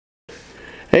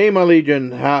Hey my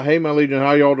Legion, how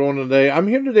y'all doing today? I'm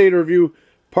here today to review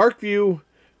Parkview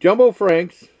Jumbo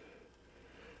Franks.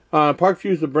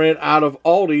 Parkview is the brand out of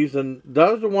Aldi's, and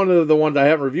those are one of the ones I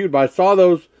haven't reviewed, but I saw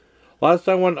those last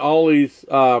time I went to Aldi's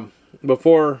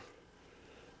before,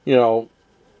 it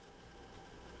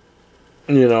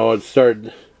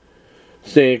started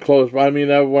staying close. But I mean,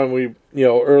 that when we,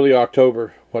 early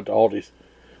October went to Aldi's.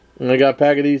 And I got a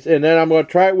pack of these, and then I'm going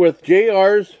to try it with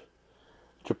JR's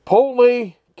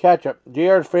Chipotle Ketchup.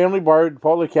 JR's Family Bar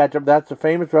Chipotle Ketchup. That's the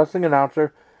famous wrestling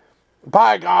announcer.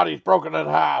 By God, he's broken in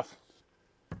half.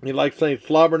 He likes saying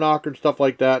slobber knocker and stuff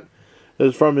like that.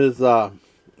 This is from his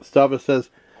stuff. It says,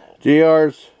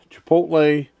 JR's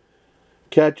Chipotle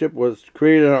Ketchup was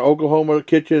created in an Oklahoma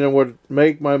kitchen and would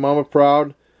make my mama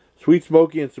proud. Sweet,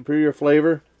 smoky, and superior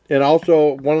flavor. And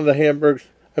also, one of the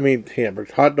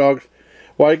hot dogs.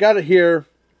 Well, I got it here,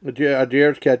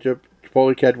 JR's ketchup,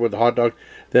 Chipotle ketchup with the hot dog,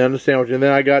 then the sandwich. And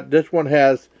then I got, this one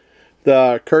has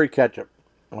the curry ketchup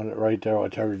on it right there,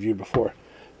 which I reviewed before.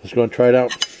 Let's go and try it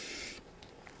out.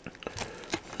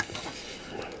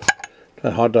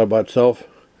 That hot dog by itself.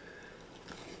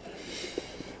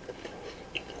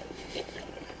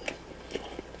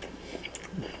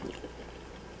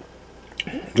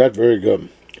 That's very good.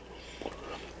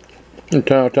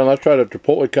 Okay, let's try the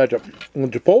Chipotle ketchup.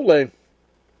 And Chipotle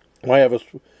might have a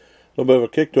little bit of a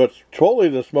kick to it. Chipotle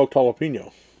is a smoked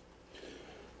jalapeno.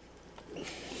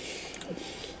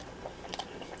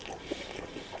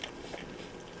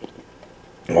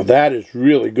 Well, that is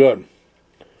really good.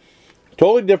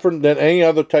 Totally different than any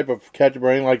other type of ketchup or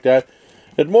anything like that.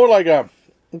 It's more like a,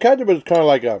 ketchup is kind of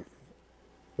like a,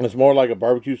 it's more like a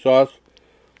barbecue sauce.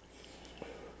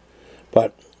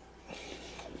 But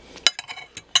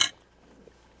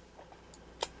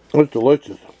it's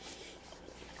delicious.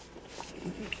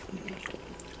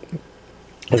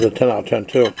 It's a 10 out of 10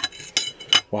 too.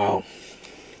 Wow.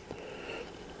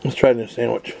 Let's try this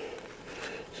sandwich.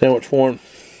 Sandwich form.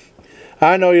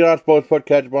 I know you're not supposed to put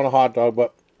ketchup on a hot dog,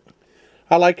 but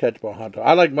I like ketchup on hot dogs.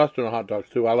 I like mustard on hot dogs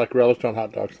too. I like relish on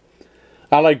hot dogs.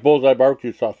 I like bullseye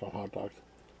barbecue sauce on hot dogs.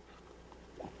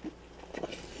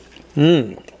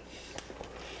 Mmm.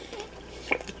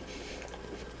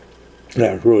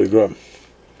 That's really good.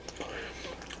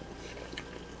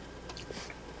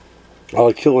 I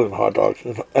like chili and hot dogs.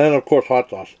 And of course hot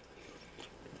sauce.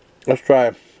 Let's try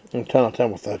a 10 out of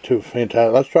 10 with that too.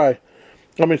 Fantastic. Let's try,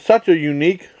 I mean, such a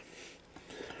unique,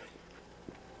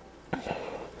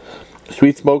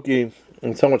 sweet, smoky,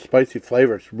 and somewhat spicy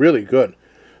flavor. It's really good.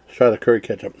 Let's try the curry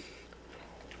ketchup.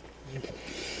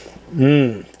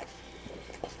 Mmm.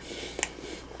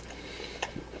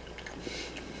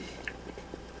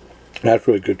 That's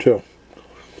really good too.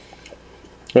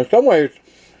 In some ways,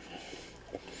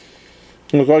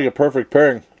 it's like a perfect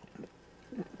pairing.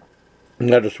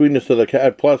 You have the sweetness of the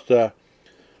cat plus the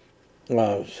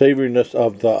savoriness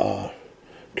of the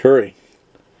curry.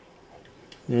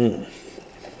 Mmm.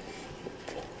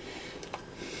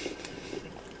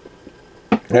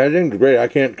 Everything's great. I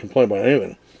can't complain about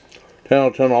anything. 10 out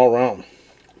of 10 all around.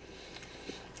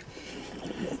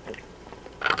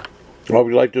 I hope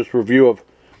you like this review of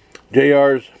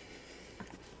JR's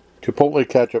Chipotle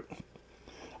Ketchup.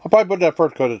 I'll probably put that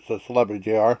first because it's a celebrity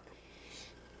JR.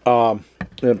 And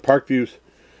Parkview's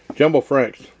Jumbo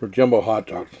Franks for Jumbo Hot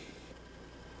Dogs.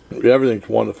 Everything's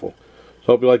wonderful. So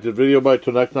hope you like this video. Bye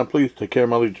till next time. Please take care,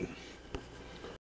 my Legion.